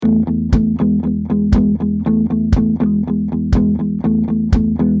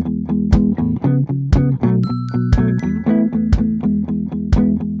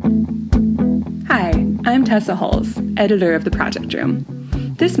Tessa Hulls, editor of The Project Room.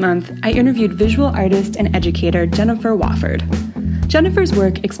 This month, I interviewed visual artist and educator Jennifer Wofford. Jennifer's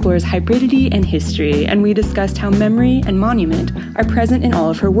work explores hybridity and history, and we discussed how memory and monument are present in all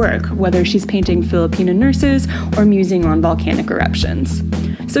of her work, whether she's painting Filipino nurses or musing on volcanic eruptions.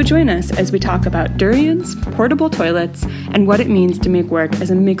 So join us as we talk about durians, portable toilets, and what it means to make work as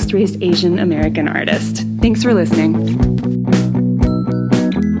a mixed-race Asian American artist. Thanks for listening.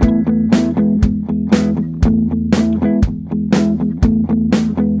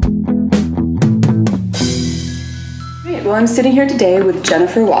 Well, I'm sitting here today with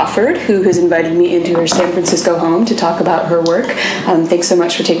Jennifer Wofford, who has invited me into her San Francisco home to talk about her work. Thanks so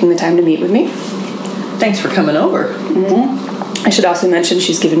much for taking the time to meet with me. Thanks for coming over. Mm-hmm. I should also mention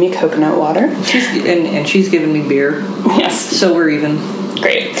she's given me coconut water. And she's given me beer. Yes. So we're even.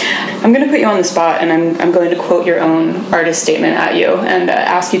 Great. I'm going to put you on the spot, and I'm going to quote your own artist statement at you and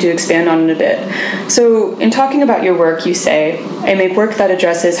ask you to expand on it a bit. So, in talking about your work, you say, "I make work that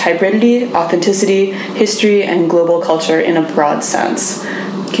addresses hybridity, authenticity, history, and global culture in a broad sense."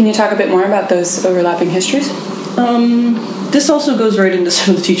 Can you talk a bit more about those overlapping histories? This also goes right into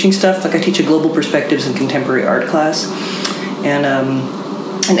some of the teaching stuff. Like I teach a global perspectives and contemporary art class, and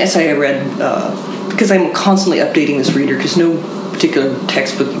an essay I read because I'm constantly updating this reader because no particular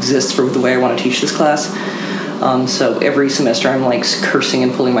textbook exists for the way I want to teach this class. So every semester I'm like cursing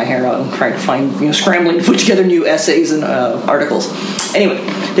and pulling my hair out and trying to find, scrambling to put together new essays and articles. Anyway,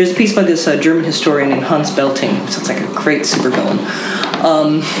 there's a piece by this German historian named Hans Belting. Sounds like a great supervillain.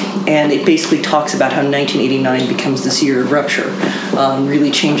 And it basically talks about how 1989 becomes this year of rupture.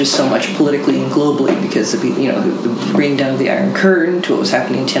 Really changes so much politically and globally because of the bringing down of the Iron Curtain to what was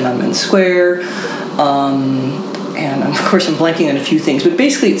happening in Tiananmen Square. And of course I'm blanking on a few things, but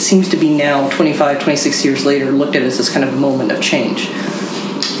basically it seems to be now, 25, 26 years later, looked at as this kind of moment of change.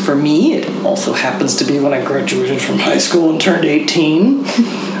 For me, it also happens to be when I graduated from high school and turned 18.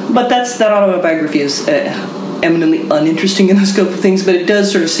 But that autobiography is eminently uninteresting in the scope of things, but it does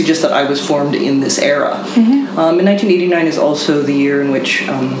sort of suggest that I was formed in this era. Mm-hmm. And 1989 is also the year in which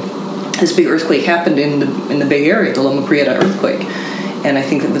this big earthquake happened in the Bay Area, the Loma Prieta earthquake. And I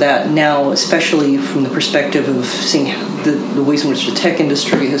think that now, especially from the perspective of seeing the ways in which the tech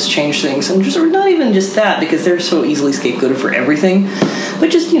industry has changed things, and just not even just that, because they're so easily scapegoated for everything,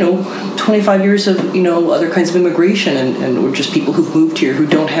 but just, 25 years of, other kinds of immigration and or just people who've moved here who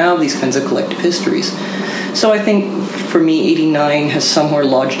don't have these kinds of collective histories. So I think, for me, 89 has somewhere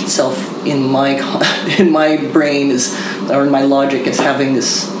lodged itself in my brain or in my logic as having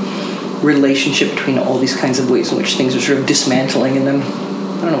this relationship between all these kinds of ways in which things are sort of dismantling and then,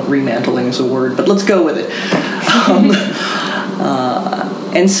 I don't know if remantling is a word, but let's go with it.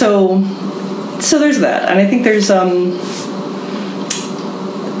 And so there's that. And I think there's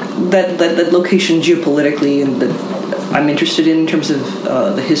that location geopolitically and that I'm interested in terms of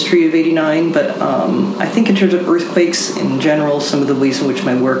the history of 89, but I think in terms of earthquakes in general, some of the ways in which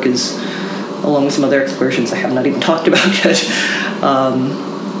my work is, along with some other explorations I have not even talked about yet,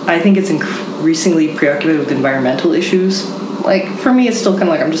 I think it's increasingly preoccupied with environmental issues. Like, for me, it's still kind of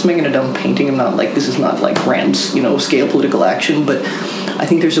like I'm just making a dumb painting. I'm not like, this is not like grand, scale political action, but I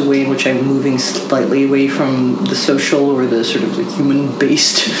think there's a way in which I'm moving slightly away from the social or the sort of the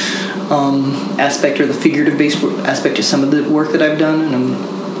human-based aspect or the figurative-based aspect of some of the work that I've done, and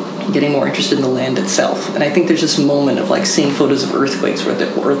I'm getting more interested in the land itself. And I think there's this moment of like seeing photos of earthquakes where the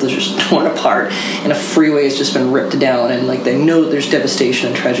earth is just torn apart and a freeway has just been ripped down, and like they know that there's devastation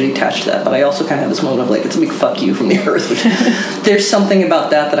and tragedy attached to that, but I also kind of have this moment of like, it's a big fuck you from the earth, which there's something about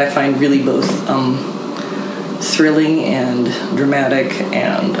that I find really both thrilling and dramatic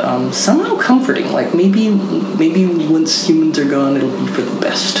and somehow comforting. Like maybe once humans are gone, it'll be for the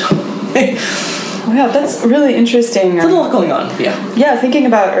best. Wow, that's really interesting. There's a lot going on, yeah. Yeah, thinking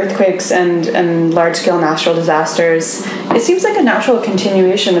about earthquakes and large-scale natural disasters, it seems like a natural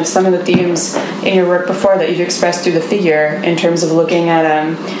continuation of some of the themes in your work before that you've expressed through the figure in terms of looking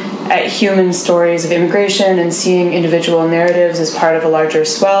at human stories of immigration and seeing individual narratives as part of a larger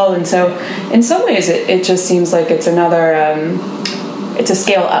swell. And so, in some ways, it just seems like it's another... it's a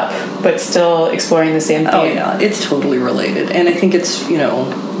scale up, but still exploring the same theme. Oh, yeah, it's totally related. And I think it's,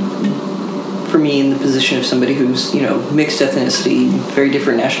 for me in the position of somebody who's, mixed ethnicity, very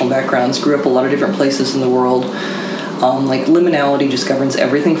different national backgrounds, grew up a lot of different places in the world, Like liminality just governs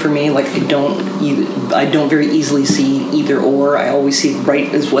everything for me. Like I don't very easily see either or. I always see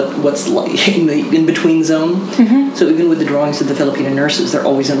right as what's like in the in between zone. Mm-hmm. So even with the drawings of the Filipino nurses, they're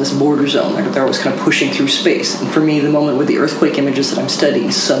always in this border zone. Like they're always kind of pushing through space. And for me, the moment with the earthquake images that I'm studying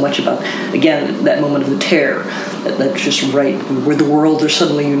is so much about, again, that moment of the tear. That's just right where the worlds are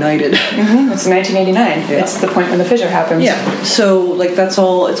suddenly united. Mm-hmm. It's 1989. Yeah. It's the point when the fissure happens. Yeah. So like it's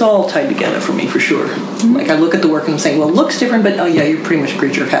all tied together for me for sure. Mm-hmm. Like I look at the work and I'm saying, well, it looks different, but oh yeah, you're pretty much a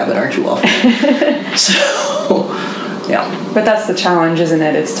creature of habit, aren't you, Walford? So yeah. But that's the challenge, isn't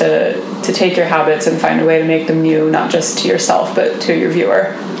it? It's to take your habits and find a way to make them new, not just to yourself, but to your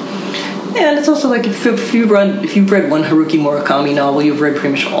viewer. And it's also like if you've read one Haruki Murakami novel, you've read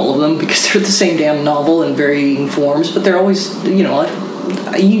pretty much all of them because they're the same damn novel in varying forms, but they're always, you know, I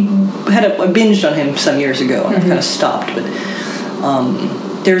binged on him some years ago and I've kind of stopped, but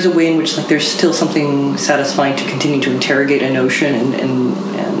there's a way in which like there's still something satisfying to continue to interrogate a notion and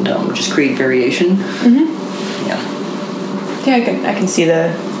just create variation. Mm-hmm. Yeah, I can see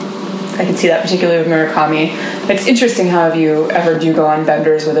that particularly with Murakami. It's interesting how if you ever do go on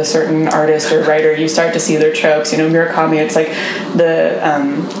benders with a certain artist or writer, you start to see their tropes. You know, Murakami, it's like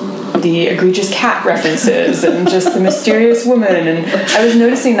the egregious cat references and just the mysterious woman. And I was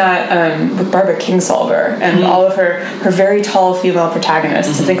noticing that with Barbara Kingsolver and all of her very tall female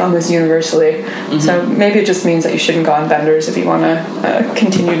protagonists, I think almost universally. So maybe it just means that you shouldn't go on benders if you want to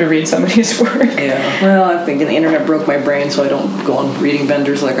continue to read somebody's work. Yeah, well, I think the internet broke my brain, so I don't go on reading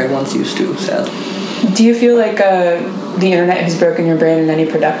benders like I once used to, sadly. Do you feel like the internet has broken your brain in any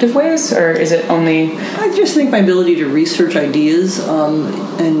productive ways, or is it only... I just think my ability to research ideas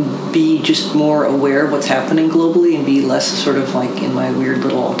and be just more aware of what's happening globally and be less sort of like in my weird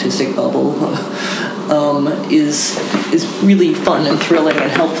little autistic bubble is really fun and thrilling and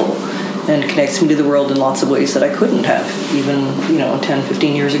helpful and connects me to the world in lots of ways that I couldn't have even, 10,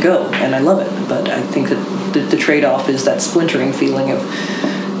 15 years ago, and I love it. But I think that the trade-off is that splintering feeling of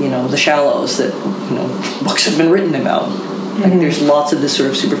the shallows that books have been written about. Like there's lots of this sort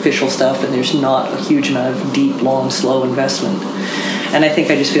of superficial stuff, and there's not a huge amount of deep, long, slow investment. And I think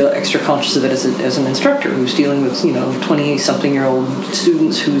I just feel extra conscious of it as an instructor who's dealing with 20-something-year-old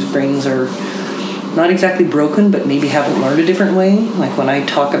students whose brains are not exactly broken, but maybe haven't learned a different way. Like when I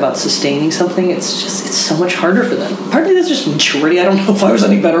talk about sustaining something, it's so much harder for them. Partly that's just maturity. I don't know if I was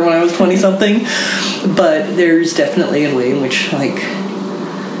any better when I was 20-something, but there's definitely a way in which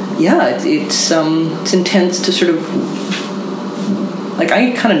it's intense to sort of, like,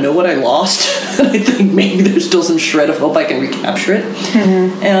 I kind of know what I lost, and I think maybe there's still some shred of hope I can recapture it.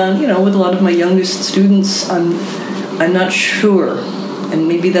 Mm-hmm. And, with a lot of my youngest students, I'm not sure, and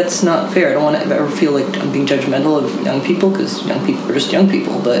maybe that's not fair. I don't want to ever feel like I'm being judgmental of young people, because young people are just young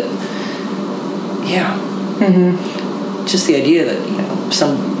people, but, yeah. Mm-hmm. Just the idea that,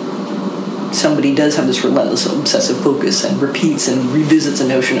 somebody does have this relentless obsessive focus and repeats and revisits a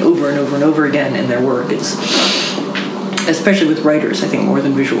notion over and over and over again in their work is, especially with writers, I think more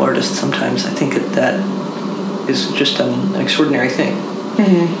than visual artists sometimes, I think that is just an extraordinary thing.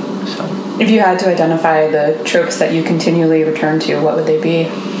 Mm-hmm. So, if you had to identify the tropes that you continually return to, what would they be?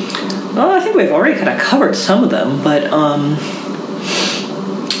 Well, I think we've already kind of covered some of them, but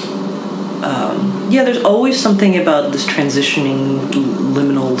there's always something about this transitioning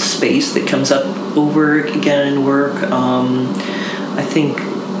liminal space that comes up over again in work. I think,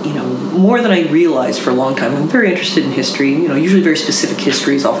 more than I realized for a long time. I'm very interested in history, usually very specific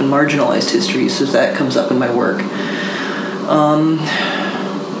histories, often marginalized histories, so that comes up in my work.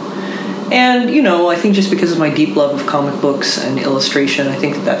 And, I think just because of my deep love of comic books and illustration, I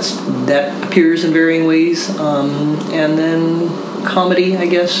think that appears in varying ways. And then comedy, I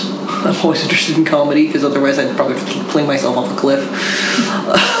guess. I'm always interested in comedy, because otherwise I'd probably fling myself off a cliff.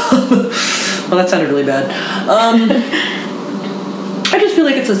 Well, that sounded really bad. I just feel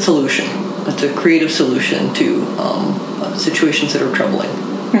like it's a solution. It's a creative solution to situations that are troubling.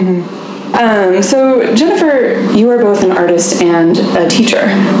 Mm-hmm. So, Jennifer, you are both an artist and a teacher.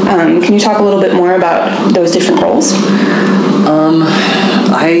 Can you talk a little bit more about those different roles?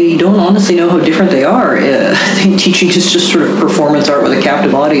 I don't honestly know how different they are. I think teaching is just sort of performance art with a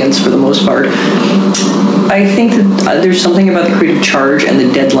captive audience for the most part. I think that there's something about the creative charge and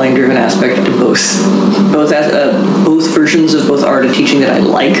the deadline-driven aspect to both versions of both art and teaching that I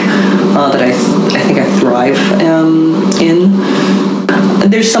like, that I think I thrive in.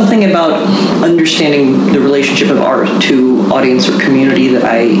 There's something about understanding the relationship of art to audience or community that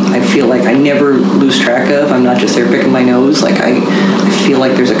I feel like I never lose track of. I'm not just there picking my nose. Like I feel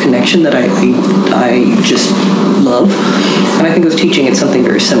like there's a connection that I just love. And I think with teaching it's something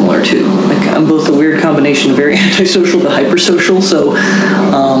very similar too. Like I'm both a weird combination combination of very antisocial but hypersocial, so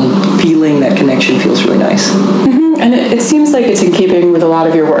feeling that connection feels really nice. And it seems like it's in keeping with a lot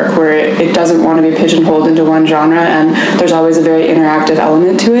of your work, where it doesn't want to be pigeonholed into one genre, and there's always a very interactive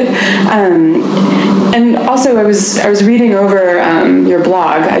element to it. And also, I was reading over your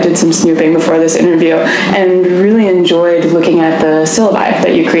blog. I did some snooping before this interview, and really enjoyed looking at the syllabi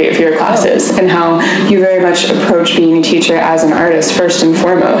that you create for your classes, and how you very much approach being a teacher as an artist first and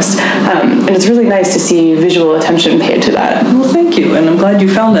foremost. And it's really nice to see visual attention paid to that. Well, thank you, and I'm glad you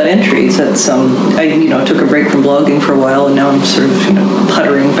found that entry. That's I took a break from blogging for a while, and now I'm sort of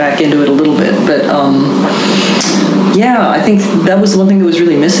puttering back into it a little bit. But yeah, I think that was the one thing that was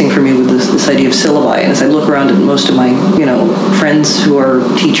really missing for me with this idea of syllabi. And as I look around at most of my friends who are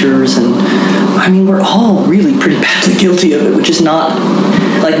teachers, and I mean, we're all really pretty badly guilty of it, which is not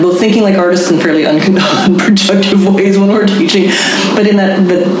like both thinking like artists in fairly unproductive ways when we're teaching, but in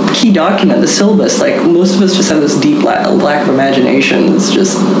the key document, the syllabus, like most of us just have this deep lack of imagination. It's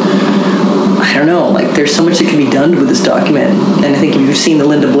just, I don't know, like there's so much that can be done with this document, and I think if you've seen the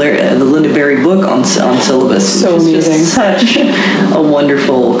Linda Berry book on syllabus, so amazing, just such a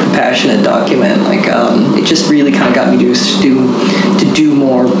wonderful, compassionate document. Like it just really kind of got me to do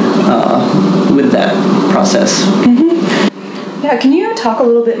more with that process. Mm-hmm. Yeah, can you talk a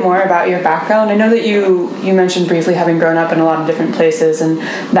little bit more about your background? I know that you mentioned briefly having grown up in a lot of different places and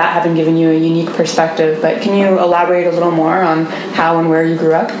that having given you a unique perspective, but can you elaborate a little more on how and where you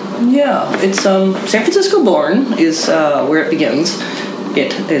grew up? Yeah, it's San Francisco born is where it begins.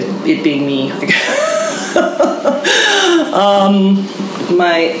 It being me.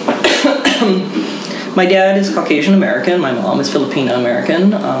 My dad is Caucasian American. My mom is Filipino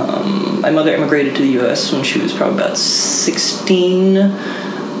American. My mother immigrated to the U.S. when she was probably about 16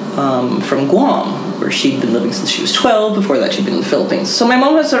 from Guam, where she'd been living since she was 12. Before that, she'd been in the Philippines. So my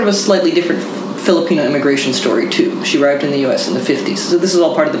mom has sort of a slightly different Filipino immigration story, too. She arrived in the U.S. in the 50s. So this is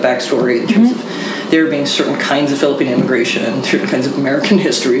all part of the backstory in terms of there being certain kinds of Filipino immigration and certain kinds of American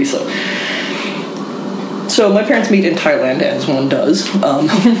history. So my parents meet in Thailand, as one does,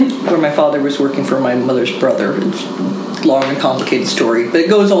 where my father was working for my mother's brother. It's a long and complicated story, but it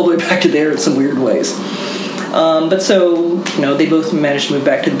goes all the way back to there in some weird ways. But so, they both managed to move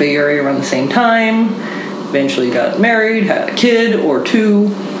back to the Bay Area around the same time, eventually got married, had a kid or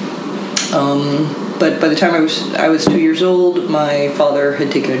two. But by the time I was 2 years old, my father had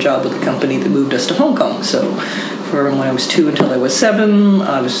taken a job with a company that moved us to Hong Kong. So from when I was 2 until I was 7,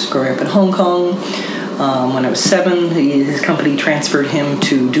 I was growing up in Hong Kong. When I was 7, his company transferred him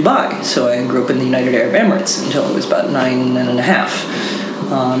to Dubai. So I grew up in the United Arab Emirates until I was about 9 and a half.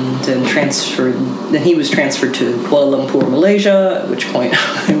 Then he was transferred to Kuala Lumpur, Malaysia, at which point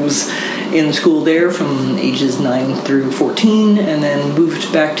I was in school there from ages 9 through 14, and then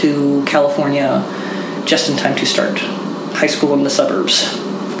moved back to California just in time to start high school in the suburbs,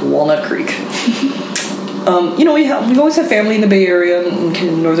 Walnut Creek. We've always had family in the Bay Area,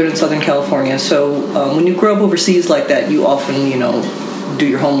 in Northern and Southern California, so when you grow up overseas like that, you often, do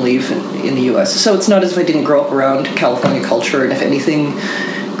your home leave in the U.S. So it's not as if I didn't grow up around California culture, and if anything,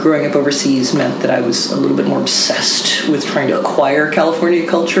 growing up overseas meant that I was a little bit more obsessed with trying to acquire California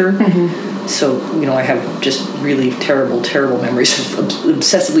culture. Mm-hmm. So, I have just really terrible, terrible memories of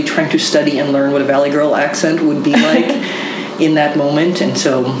obsessively trying to study and learn what a Valley Girl accent would be like in that moment. And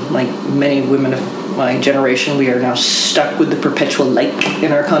so, like many women of my generation, we are now stuck with the perpetual like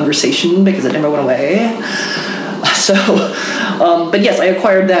in our conversation because it never went away. So, but yes, I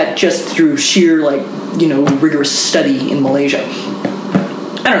acquired that just through sheer, rigorous study in Malaysia.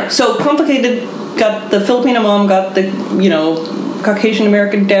 I don't know, so complicated. Got the Filipino mom, got the, Caucasian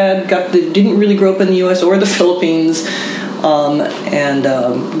American dad, didn't really grow up in the U.S. or the Philippines, and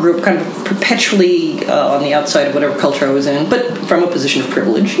grew up kind of perpetually on the outside of whatever culture I was in, but from a position of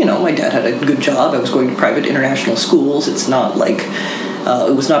privilege. My dad had a good job. I was going to private international schools. It's not like,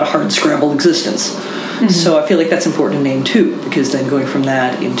 it was not a hard scramble existence. Mm-hmm. So I feel like that's important to name too, because then going from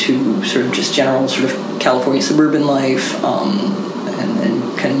that into sort of just general sort of California suburban life, and then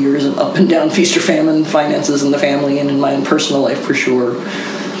kind of years of up and down feast or famine finances in the family and in my own personal life for sure.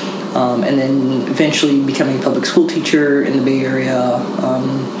 And then eventually becoming a public school teacher in the Bay Area.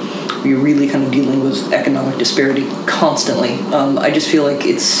 You're really kind of dealing with economic disparity constantly. I just feel like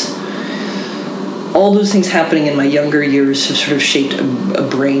it's all those things happening in my younger years have sort of shaped a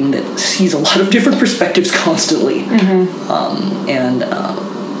brain that sees a lot of different perspectives constantly. Mm-hmm.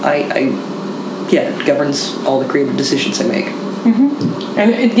 It governs all the creative decisions I make. Mm-hmm.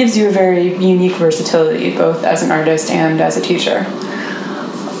 And it gives you a very unique versatility, both as an artist and as a teacher.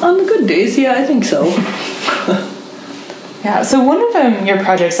 On the good days, yeah, I think so. Yeah, so one of your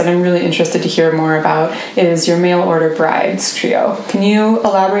projects that I'm really interested to hear more about is your Mail Order Brides trio. Can you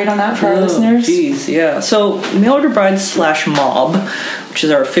elaborate on that for our listeners? Geez, yeah. So Mail Order Brides / Mob, which is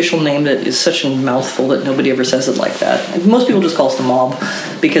our official name that is such a mouthful that nobody ever says it like that. Most people just call us the Mob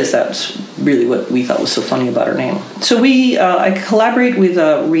because that's really what we thought was so funny about our name. So I collaborate with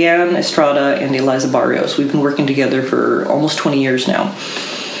Rianne Estrada and Eliza Barrios. We've been working together for almost 20 years now.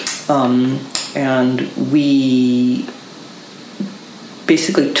 And we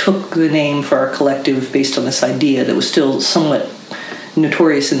basically took the name for our collective based on this idea that was still somewhat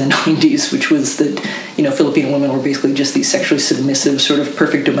notorious in the 90s, which was that, Filipino women were basically just these sexually submissive, sort of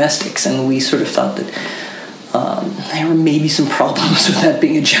perfect domestics, and we sort of thought that there were maybe some problems with that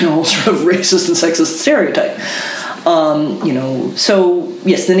being a general sort of racist and sexist stereotype. So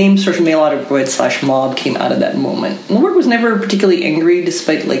yes, the name sort of Mail Order Brides / Mob came out of that moment. And the work was never particularly angry,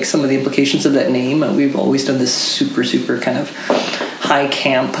 despite like some of the implications of that name. We've always done this super, super kind of high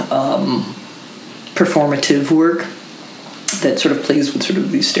camp performative work that sort of plays with sort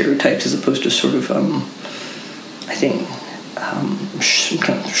of these stereotypes as opposed to sort of, I think,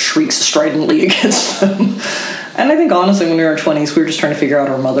 kind of shrieks stridently against them. And I think honestly, when we were in our 20s, we were just trying to figure out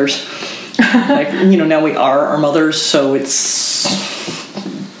our mothers. Now we are our mothers, so it is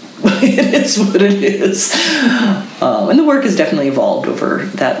what it is. And the work has definitely evolved over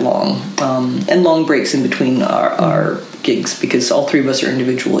that long, and long breaks in between our gigs, because all three of us are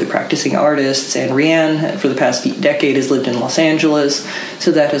individually practicing artists, and Rianne, for the past decade, has lived in Los Angeles, so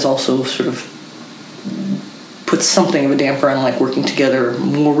that has also sort of put something of a damper on like working together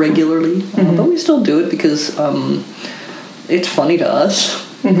more regularly. But we still do it because it's funny to us.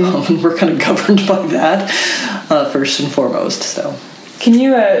 We're kind of governed by that first and foremost. So, can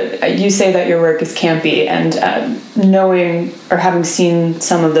you say that your work is campy, and knowing or having seen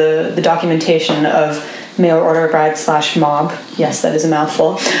some of the documentation of Mail Order Brides / Mob, yes, that is a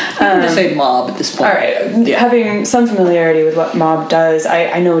mouthful. You can just say Mob at this point. All right, yeah. Having some familiarity with what Mob does,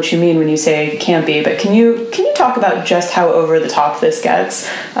 I know what you mean when you say campy. But can you talk about just how over the top this gets?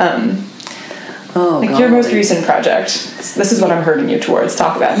 Your most recent project. This is what I'm hurting you towards.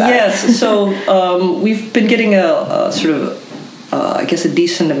 Talk about that. Yes. So we've been getting a sort of, I guess, a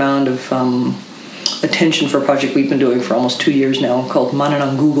decent amount of attention for a project we've been doing for almost 2 years now called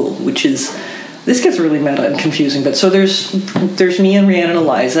Mananang Google, which is, this gets really meta and confusing. But so there's me and Rianne and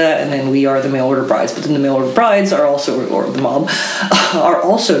Eliza, and then we are the Mail Order Brides. But then the Mail Order Brides are also, or the Mob, are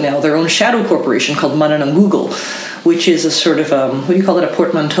also now their own shadow corporation called Mananang Google, which is a sort of, what do you call it, a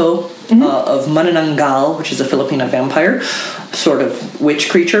portmanteau of Manananggal, which is a Filipino vampire, sort of witch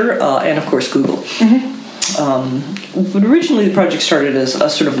creature, and of course Google. But originally the project started as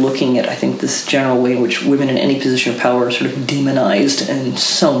us sort of looking at, I think, this general way in which women in any position of power are sort of demonized in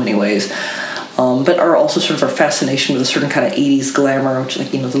so many ways. But are also sort of our fascination with a certain kind of 80s glamour, which,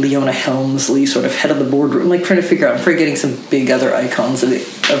 like, the Leona Helmsley sort of head of the boardroom, like trying to figure out, I'm forgetting some big other icons of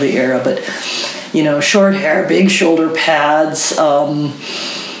the era, but, short hair, big shoulder pads,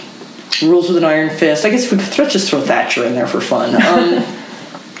 rules with an iron fist. I guess let's just throw Thatcher in there for fun.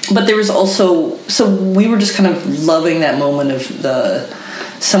 But there was also, so we were just kind of loving that moment of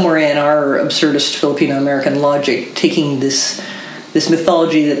somewhere in our absurdist Filipino-American logic, taking this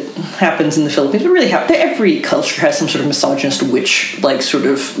mythology that happens in the Philippines, but really every culture has some sort of misogynist witch, like, sort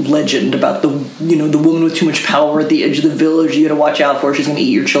of legend about the woman with too much power at the edge of the village you gotta watch out for, she's gonna eat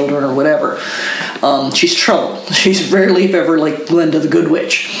your children or whatever. She's trouble. She's rarely, if ever, like Glenda the Good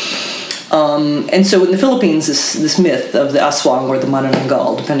Witch. And so in the Philippines, this myth of the aswang or the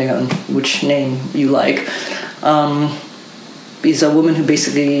manananggal, depending on which name you like, is a woman who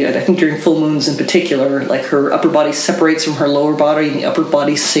basically, I think during full moons in particular, like her upper body separates from her lower body, and the upper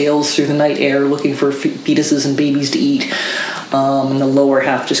body sails through the night air looking for fetuses and babies to eat, and the lower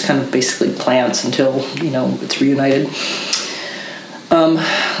half just kind of basically plants until, it's reunited.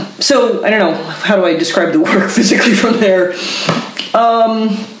 So, I don't know, how do I describe the work physically from there?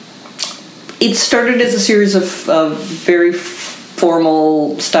 It started as a series of very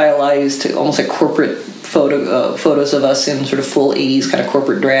formal, stylized, almost like corporate photos of us in sort of full 80s kind of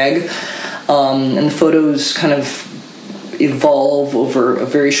corporate drag. And the photos kind of evolve over a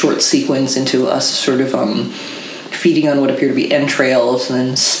very short sequence into us sort of feeding on what appear to be entrails and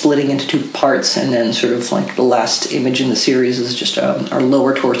then splitting into two parts, and then sort of like the last image in the series is just our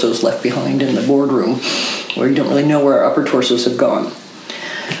lower torsos left behind in the boardroom, where you don't really know where our upper torsos have gone.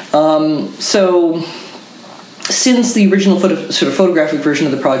 So since the original photographic version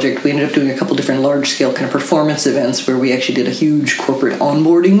of the project, we ended up doing a couple different large-scale kind of performance events where we actually did a huge corporate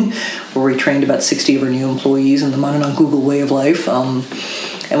onboarding, where we trained about 60 of our new employees in the Mananang Google way of life.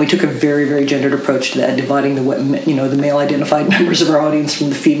 And we took a very, very gendered approach to that, dividing the male-identified members of our audience from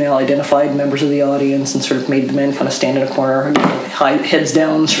the female-identified members of the audience, and sort of made the men kind of stand in a corner, heads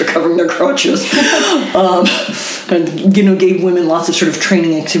down, sort of covering their crotches. And, gave women lots of sort of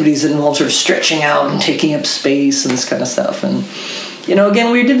training activities that involved sort of stretching out and taking up space and this kind of stuff. And,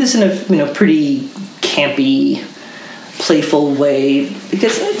 again, we did this in a, pretty campy, playful way,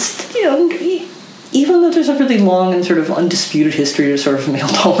 because it's, even though there's a really long and sort of undisputed history of sort of male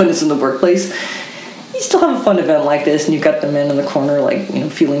dominance in the workplace, you still have a fun event like this, and you've got the men in the corner,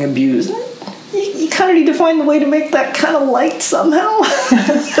 feeling abused. You kind of need to find a way to make that kind of light somehow.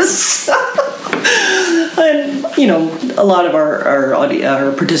 And, a lot of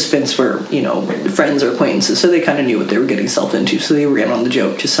our participants were, friends or acquaintances, so they kind of knew what they were getting themselves into, so they were in on the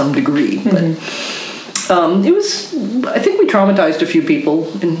joke to some degree. Mm-hmm. But I think we traumatized a few people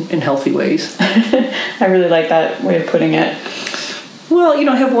in healthy ways. I really like that way of putting it. Well,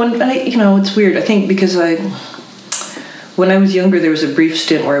 I have one, it's weird. I think because when I was younger, there was a brief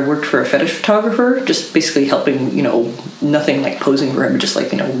stint where I worked for a fetish photographer, just basically helping, nothing like posing for him, but just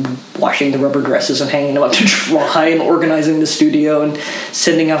washing the rubber dresses and hanging them up to dry and organizing the studio and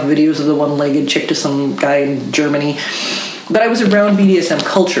sending off videos of the one-legged chick to some guy in Germany. But I was around BDSM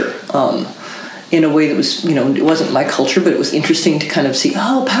culture in a way that was, it wasn't my culture, but it was interesting to kind of see,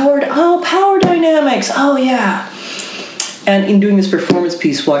 power dynamics, oh yeah. And in doing this performance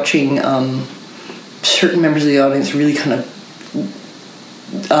piece, watching certain members of the audience really kind of,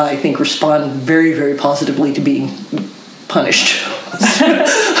 I think, respond very, very positively to being punished.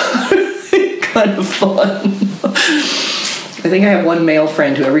 Kind of fun. I think I have one male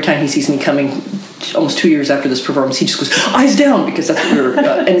friend who every time he sees me coming, almost 2 years after this performance, he just goes, eyes down, because that's what we were,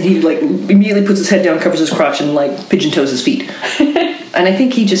 and he immediately puts his head down, covers his crotch, and pigeon toes his feet. And I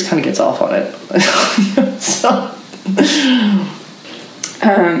think he just kind of gets off on it.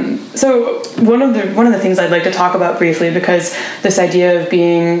 So one of the things I'd like to talk about briefly, because this idea of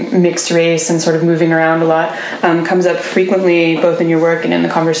being mixed race and sort of moving around a lot comes up frequently both in your work and in the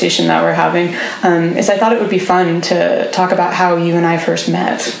conversation that we're having, is I thought it would be fun to talk about how you and I first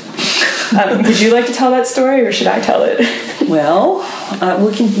met. Would you like to tell that story, or should I tell it? Well,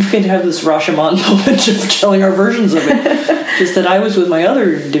 we can have this Rashomon moment of telling our versions of it. Just that I was with my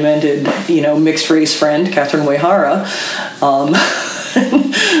other demented, mixed race friend, Catherine Uehara.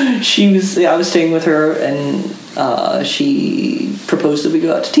 I was staying with her, and she proposed that we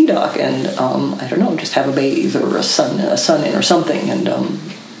go out to T-Doc and I don't know, just have a bathe or a sun in or something, and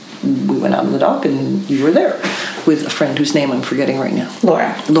we went out on the dock, and you were there with a friend whose name I'm forgetting right now.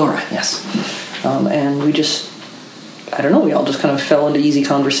 Laura, yes. And we just, I don't know, we all just kind of fell into easy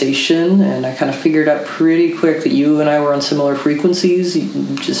conversation, and I kind of figured out pretty quick that you and I were on similar frequencies.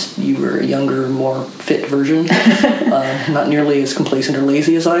 You were a younger, more fit version, not nearly as complacent or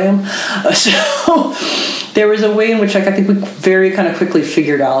lazy as I am. So there was a way in which I think we very kind of quickly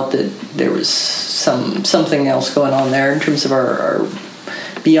figured out that there was something else going on there in terms of our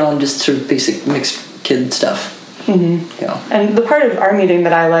beyond just sort of basic mixed kid stuff. Mm-hmm. Yeah. And the part of our meeting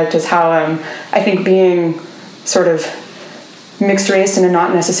that I liked is how I think being sort of mixed race in a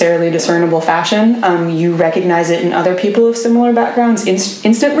not necessarily discernible fashion, you recognize it in other people of similar backgrounds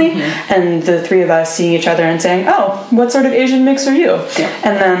instantly, mm-hmm. and the three of us seeing each other and saying, oh, what sort of Asian mix are you? Yeah.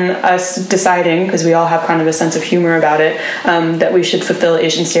 And then us deciding, because we all have kind of a sense of humor about it, that we should fulfill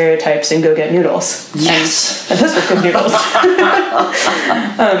Asian stereotypes and go get noodles. Yes. And those were good noodles.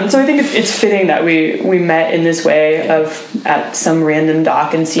 So I think it's fitting that we met in this way at some random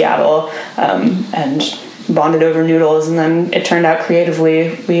dock in Seattle, and bonded over noodles, and then it turned out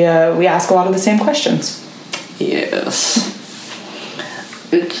creatively we ask a lot of the same questions. Yes.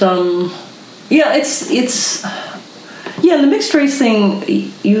 It's the mixed race thing,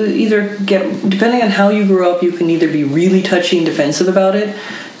 you either get, depending on how you grew up, you can either be really touchy and defensive about it,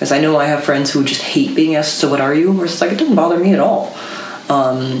 because I know I have friends who just hate being asked, so what are you? Or it's it doesn't bother me at all.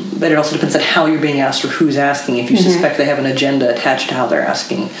 But it also depends on how you're being asked or who's asking, if you mm-hmm. suspect they have an agenda attached to how they're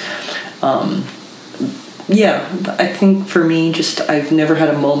asking. Yeah, I think for me, I've never had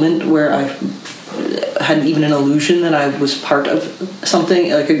a moment where I've had even an illusion that I was part of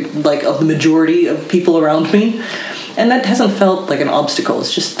something, like of the majority of people around me. And that hasn't felt like an obstacle.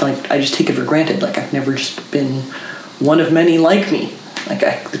 It's just I just take it for granted. I've never just been one of many like me.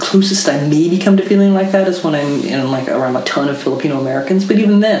 The closest I maybe come to feeling like that is when I'm in around a ton of Filipino Americans. But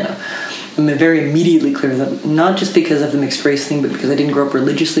even then, I'm very immediately clear that not just because of the mixed race thing, but because I didn't grow up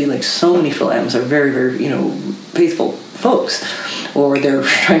religiously. So many Philams are very, very, faithful folks, or they're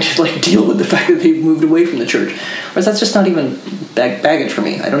trying to deal with the fact that they've moved away from the church. Whereas that's just not even baggage for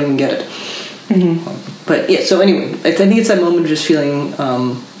me. I don't even get it. Mm-hmm. But yeah, so anyway, I think it's that moment of just feeling,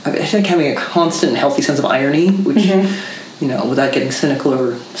 I think having a constant and healthy sense of irony, which, you know, without getting cynical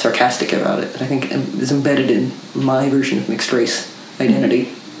or sarcastic about it, that I think is embedded in my version of mixed race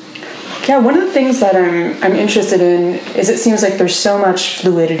identity. Yeah, one of the things that I'm interested in is it seems like there's so much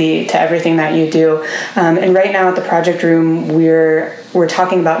fluidity to everything that you do. And right now at the project room, we're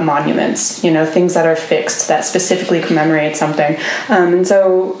talking about monuments, you know, things that are fixed that specifically commemorate something. And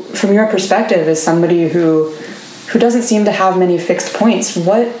so from your perspective, as somebody who doesn't seem to have many fixed points,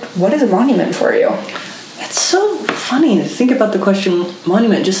 what is a monument for you? It's so funny to think about the question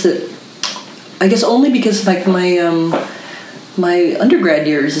monument, just that, I guess only because like my undergrad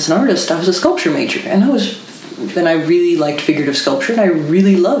years as an artist, I was a sculpture major, and I really liked figurative sculpture, and I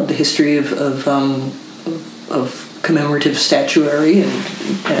really loved the history of commemorative statuary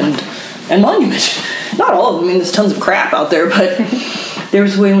and monument. Not all of them. I mean, there's tons of crap out there, but there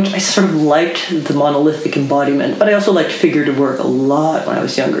was a way in which I sort of liked the monolithic embodiment, but I also liked figurative work a lot when I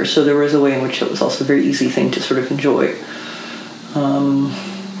was younger, so there was a way in which it was also a very easy thing to sort of enjoy.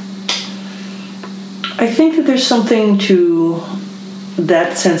 I think that there's something to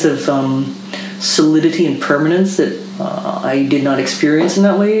that sense of solidity and permanence that I did not experience in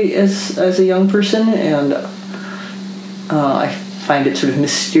that way as a young person, and I find it sort of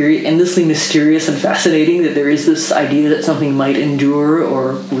endlessly mysterious and fascinating that there is this idea that something might endure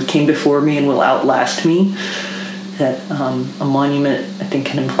or came before me and will outlast me, that a monument, I think,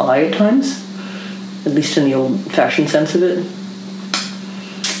 can imply at times, at least in the old-fashioned sense of it.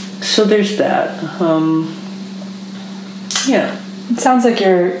 So there's that. Yeah. It sounds like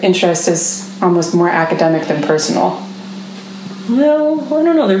your interest is almost more academic than personal. Well, I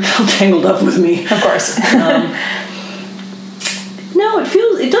don't know. They're all tangled up with me. Of course. No,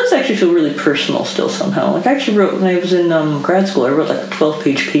 it does actually feel really personal still somehow. Like I actually wrote, when I was in grad school, I wrote like a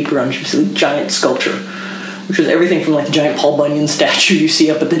 12-page paper on just giant sculpture, which was everything from like the giant Paul Bunyan statue you see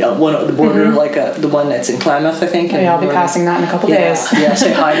up at the border, like the one that's in Klamath, I think. Yeah, I'll be passing that in a couple days. Yeah,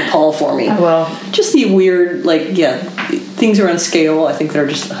 say hi to Paul for me. I will. Just the weird, things around scale, I think, that are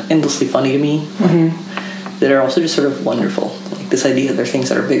just endlessly funny to me, that are also just sort of wonderful. Like this idea that there are things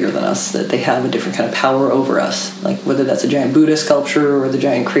that are bigger than us, that they have a different kind of power over us, like whether that's a giant Buddha sculpture or the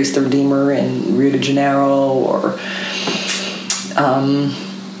giant Christ the Redeemer in Rio de Janeiro, or...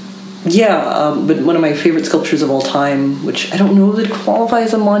 but one of my favorite sculptures of all time, which I don't know that it qualifies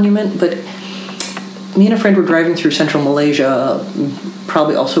as a monument, but me and a friend were driving through central Malaysia,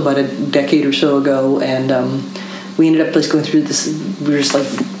 probably also about a decade or so ago, and we ended up going through this, we were just like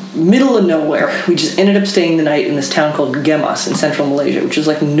middle of nowhere. We just ended up staying the night in this town called Gemas in central Malaysia, which is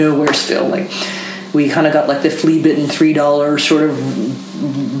like nowhere still. Like we kind of got like the flea-bitten $3 sort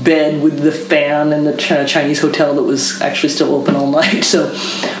of bed with the fan and the Chinese hotel that was actually still open all night. So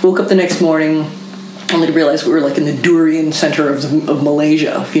woke up the next morning only to realize we were like in the durian center of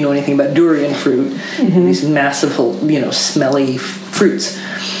Malaysia, if you know anything about durian fruit. These massive, smelly fruits.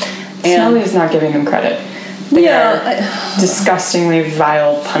 Smelly is not giving them credit. They are disgustingly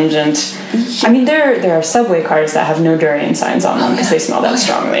vile, pungent. I mean, there are subway cars that have no durian signs on them because they smell that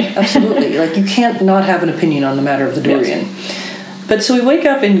strongly. Absolutely. Like, you can't not have an opinion on the matter of the durian. Yes. But so we wake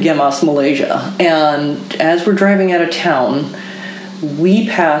up in Gemas, Malaysia, and as we're driving out of town, we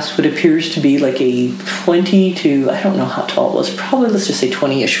pass what appears to be like a 20 to, I don't know how tall it was, probably let's just say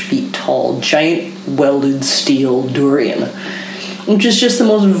 20-ish feet tall, giant welded steel durian, which is just the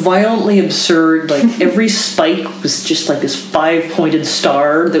most violently absurd. Like every spike was just like this 5-pointed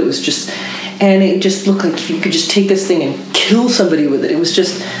star that was just, and it just looked like you could just take this thing and kill somebody with it. It was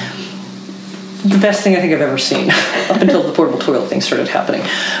just the best thing I think I've ever seen, up until the portable toilet thing started happening.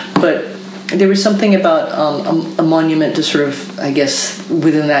 But there was something about a monument to sort of, I guess,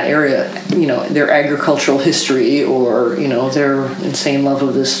 within that area, their agricultural history, or their insane love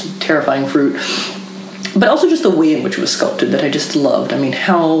of this terrifying fruit. But also just the way in which it was sculpted that I just loved. I mean,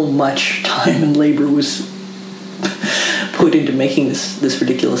 how much time and labor was put into making this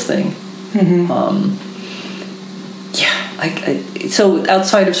ridiculous thing. So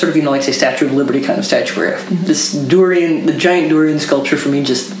outside of sort of, like, say, Statue of Liberty kind of statuary, this the giant durian sculpture for me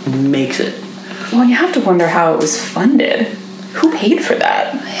just makes it. Well, you have to wonder how it was funded. Who paid for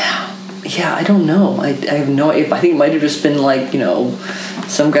that? Yeah, I don't know. I have no idea. I think it might have just been like,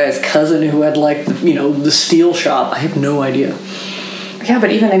 some guy's cousin who had like, the steel shop. I have no idea. Yeah,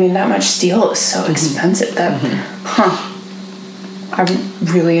 but even, that much steel is so expensive that, I'm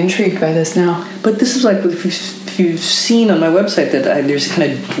really intrigued by this now. But this is like, if you've seen on my website that there's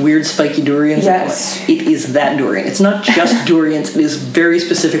kind of weird spiky durians. Yes. It is that durian. It's not just durians. It is very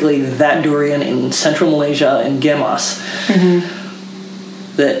specifically that durian in central Malaysia and Gemas.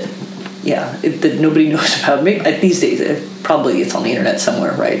 That that nobody knows about. Maybe these days, probably it's on the internet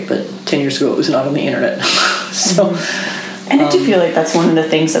somewhere, right? But 10 years ago, it was not on the internet. So, and I do feel like that's one of the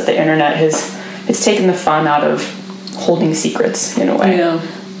things that the internet it's taken the fun out of holding secrets in a way.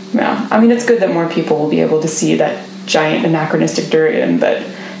 Yeah. I mean, it's good that more people will be able to see that giant anachronistic durian, but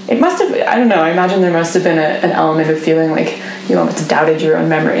it must have, I don't know, I imagine there must have been an element of feeling like you almost doubted your own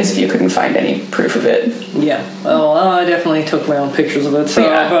memories if you couldn't find any proof of it. Yeah. Well, I definitely took my own pictures of it. So,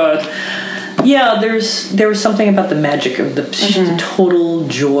 but yeah, there was something about the magic of the total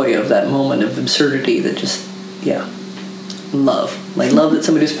joy of that moment of absurdity that just, love that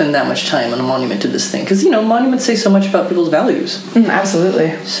somebody would spend that much time on a monument to this thing. Because, monuments say so much about people's values.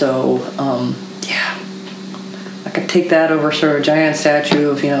 Absolutely. So, I could take that over sort of a giant statue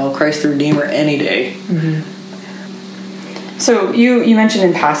of, Christ the Redeemer any day. So you mentioned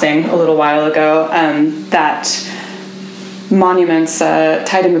in passing a little while ago that monuments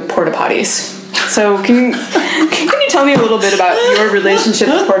tied in with porta potties. So can you tell me a little bit about your relationship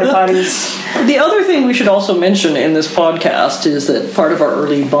with porta potties? The other thing we should also mention in this podcast is that part of our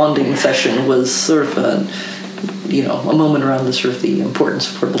early bonding session was sort of a moment around the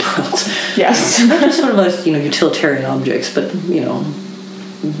importance of portable toilets. Yes. Not just sort of as, utilitarian objects, but,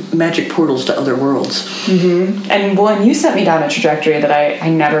 magic portals to other worlds. And you sent me down a trajectory that I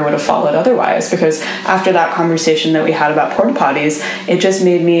never would have followed otherwise, because after that conversation that we had about porta potties, it just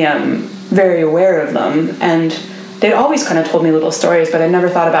made me very aware of them, and they'd always kind of told me little stories, but I never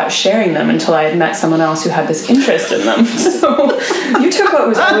thought about sharing them until I had met someone else who had this interest in them. So you took what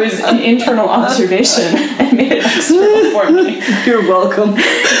was always an internal observation and made it external for me. You're welcome.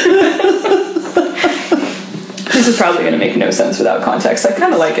 This is probably going to make no sense without context. I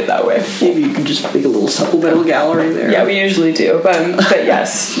kind of like it that way. Maybe you can just make a little supplemental gallery there. Yeah, we usually do. But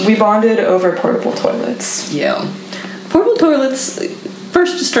yes, we bonded over portable toilets. Yeah. Portable toilets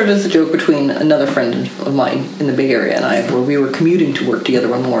first just started as a joke between another friend of mine in the Bay Area and I, where we were commuting to work together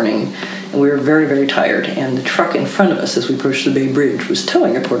one morning, and we were very, very tired, and the truck in front of us as we approached the Bay Bridge was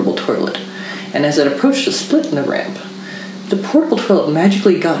towing a portable toilet. And as it approached a split in the ramp, the portable toilet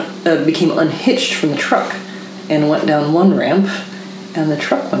magically became unhitched from the truck and went down one ramp, and the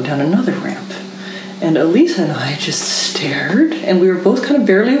truck went down another ramp. And Elisa and I just stared, and we were both kind of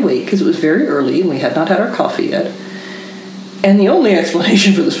barely awake because it was very early and we had not had our coffee yet. And the only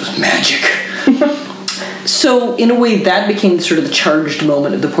explanation for this was magic. So, in a way, that became sort of the charged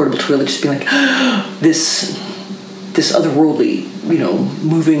moment of the portable toilet, just being like, this otherworldly,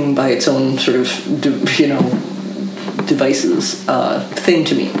 moving by its own sort of, devices thing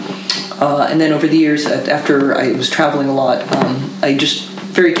to me. And then over the years, after I was traveling a lot, I just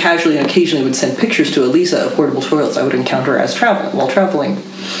very casually and occasionally would send pictures to Elisa of portable toilets I would encounter while traveling.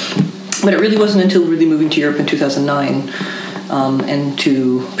 But it really wasn't until really moving to Europe in 2009, and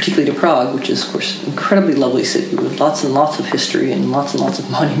particularly to Prague, which is, of course, an incredibly lovely city with lots and lots of history and lots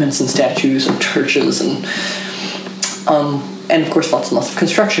of monuments and statues and churches and of course lots and lots of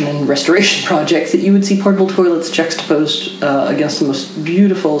construction and restoration projects, that you would see portable toilets juxtaposed against the most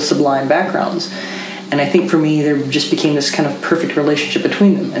beautiful, sublime backgrounds. And I think for me, there just became this kind of perfect relationship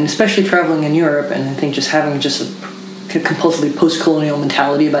between them. And especially traveling in Europe, and I think just having just a compulsively post-colonial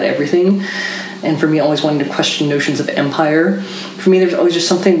mentality about everything, and for me always wanting to question notions of empire, for me there's always just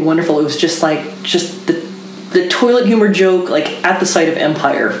something wonderful. It was just the toilet humor joke, at the site of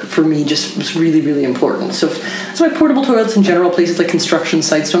empire, for me just was really, really important. So that's why portable toilets in general, places like construction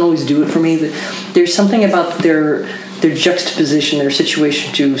sites, don't always do it for me. There's something about their juxtaposition, their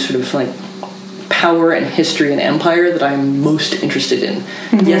situation to sort of power and history and empire that I'm most interested in.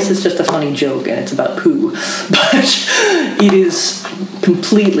 Yes, it's just a funny joke and it's about poo, but it is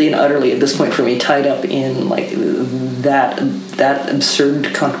completely and utterly at this point for me tied up in that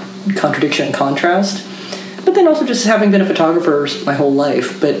absurd contradiction and contrast. But then also just having been a photographer my whole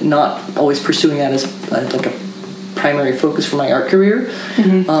life, but not always pursuing that as a primary focus for my art career,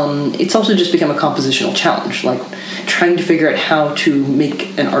 it's also just become a compositional challenge, trying to figure out how to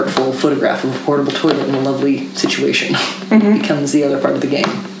make an artful photograph of a portable toilet in a lovely situation becomes the other part of the game.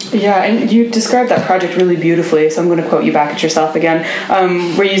 Yeah, and you described that project really beautifully, so I'm going to quote you back at yourself again,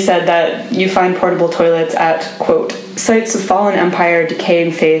 where you said that you find portable toilets at, quote, sites of fallen empire,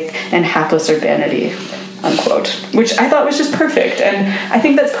 decaying faith, and hapless urbanity, unquote, which I thought was just perfect. And I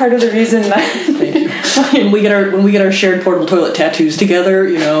think that's part of the reason that when we get our shared portable toilet tattoos together,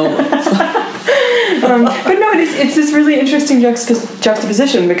 but no, it's this really interesting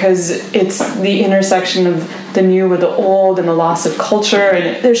juxtaposition, because it's the intersection of the new with the old and the loss of culture,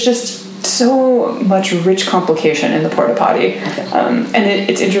 and there's just so much rich complication in the porta potty. And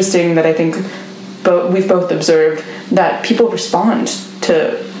it's interesting that I think we've both observed that people respond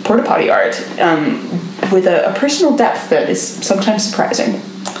to porta potty art with a personal depth that is sometimes surprising.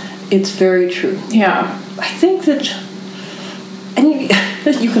 It's very true. Yeah. I think that, and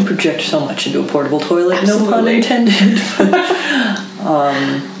you can project so much into a portable toilet, Absolutely. no pun intended.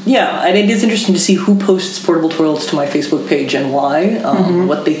 Yeah, and it is interesting to see who posts portable toilets to my Facebook page and why,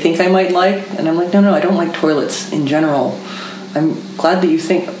 what they think I might like. And I'm like, no, I don't like toilets in general. I'm glad that you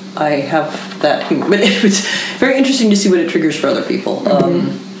think I have that humor. But it was very interesting to see what it triggers for other people.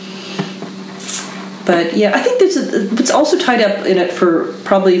 But yeah, I think what's also tied up in it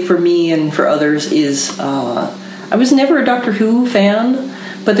probably for me and for others is I was never a Doctor Who fan,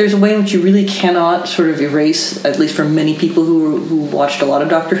 but there's a way in which you really cannot sort of erase, at least for many people who watched a lot of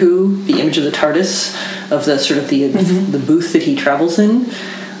Doctor Who, the image of the TARDIS, of the sort of the booth that he travels in,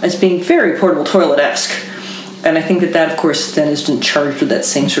 as being very portable toilet-esque. And I think that of course then is charged with that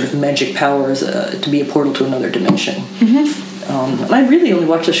same sort of magic power as to be a portal to another dimension. And I really only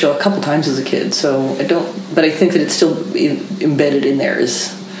watched the show a couple times as a kid, so but I think that it's still embedded in there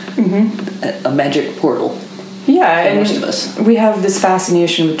as a magic portal. Yeah, and most of us. We have this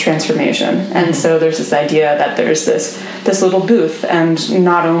fascination with transformation, and so there's this idea that there's this little booth, and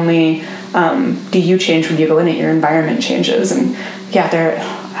not only do you change when you go in it, your environment changes, and yeah,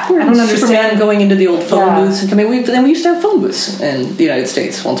 I don't understand. Superman going into the old phone booths. I mean, we used to have phone booths in the United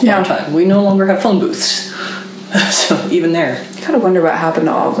States once upon a time. We no longer have phone booths. So even there, I kind of wonder what happened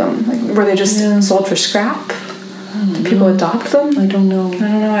to all of them. Like, were they just sold for scrap? Did people adopt them? I don't know. I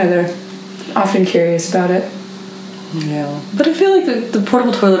don't know either. Often curious about it. Yeah, but I feel like the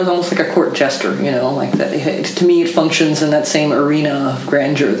portable toilet is almost like a court jester, like that. To me, it functions in that same arena of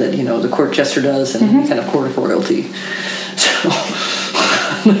grandeur that the court jester does in any kind of court of royalty. So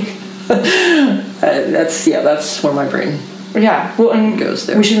that's where my brain goes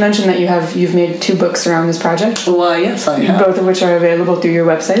there. We should mention that you've made 2 books around this project. Well, yes, I have. Both of which are available through your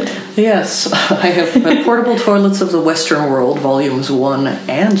website. Yes, I have Portable Toilets of the Western World, Volumes 1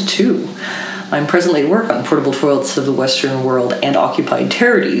 and 2. I'm presently at work on Portable Toilets of the Western World and Occupied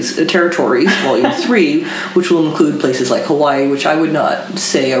Territories, Volume 3, which will include places like Hawaii, which I would not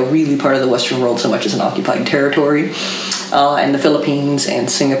say are really part of the Western world so much as an occupied territory, and the Philippines and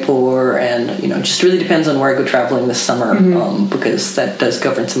Singapore, and it just really depends on where I go traveling this summer, because that does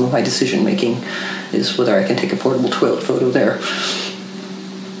govern some of my decision making, is whether I can take a portable toilet photo there.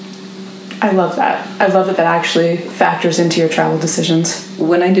 I love that. I love that actually factors into your travel decisions.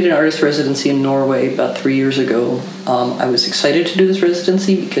 When I did an artist residency in Norway about 3 years ago, I was excited to do this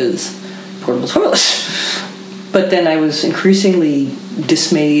residency because portable toilets. But then I was increasingly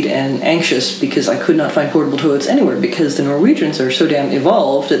dismayed and anxious because I could not find portable toilets anywhere, because the Norwegians are so damn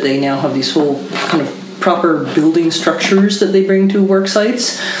evolved that they now have these whole kind of proper building structures that they bring to work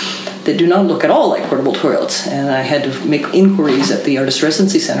sites that do not look at all like portable toilets. And I had to make inquiries at the Artist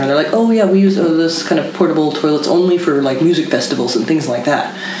Residency Center. They're like, oh yeah, we use this kind of portable toilets only for like music festivals and things like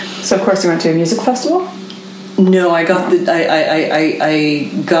that. So of course you went to a music festival? No, I got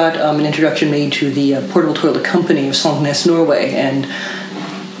I got an introduction made to the portable toilet company of Songnes, Norway, and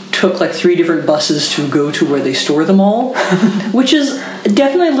took like 3 different buses to go to where they store them all, which is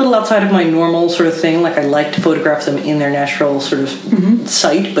definitely a little outside of my normal sort of thing. Like, I like to photograph them in their natural sort of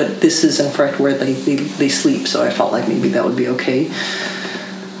site, but this is in fact where they sleep, so I felt like maybe that would be okay.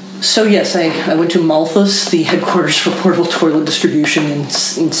 So yes, I went to Malthus, the headquarters for portable toilet distribution in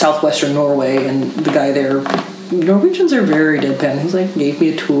southwestern Norway, and the guy there, Norwegians are very deadpan. He's like, gave me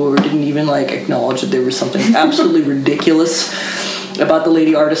a tour, didn't even like acknowledge that there was something absolutely ridiculous about the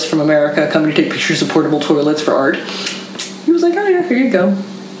lady artists from America coming to take pictures of portable toilets for art. He was like, oh yeah, here you go.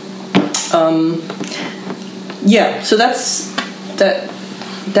 So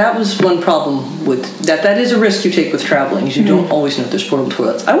that was one problem with that. That is a risk you take with traveling, is you don't always know if there's portable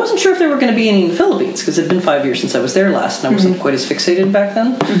toilets. I wasn't sure if there were going to be any in the Philippines, because it had been 5 years since I was there last, and I wasn't quite as fixated back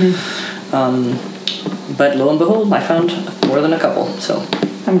then. But lo and behold, I found more than a couple. So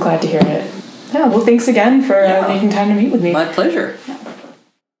I'm glad to hear it. Yeah, well, thanks again for making time to meet with me. My pleasure. Yeah.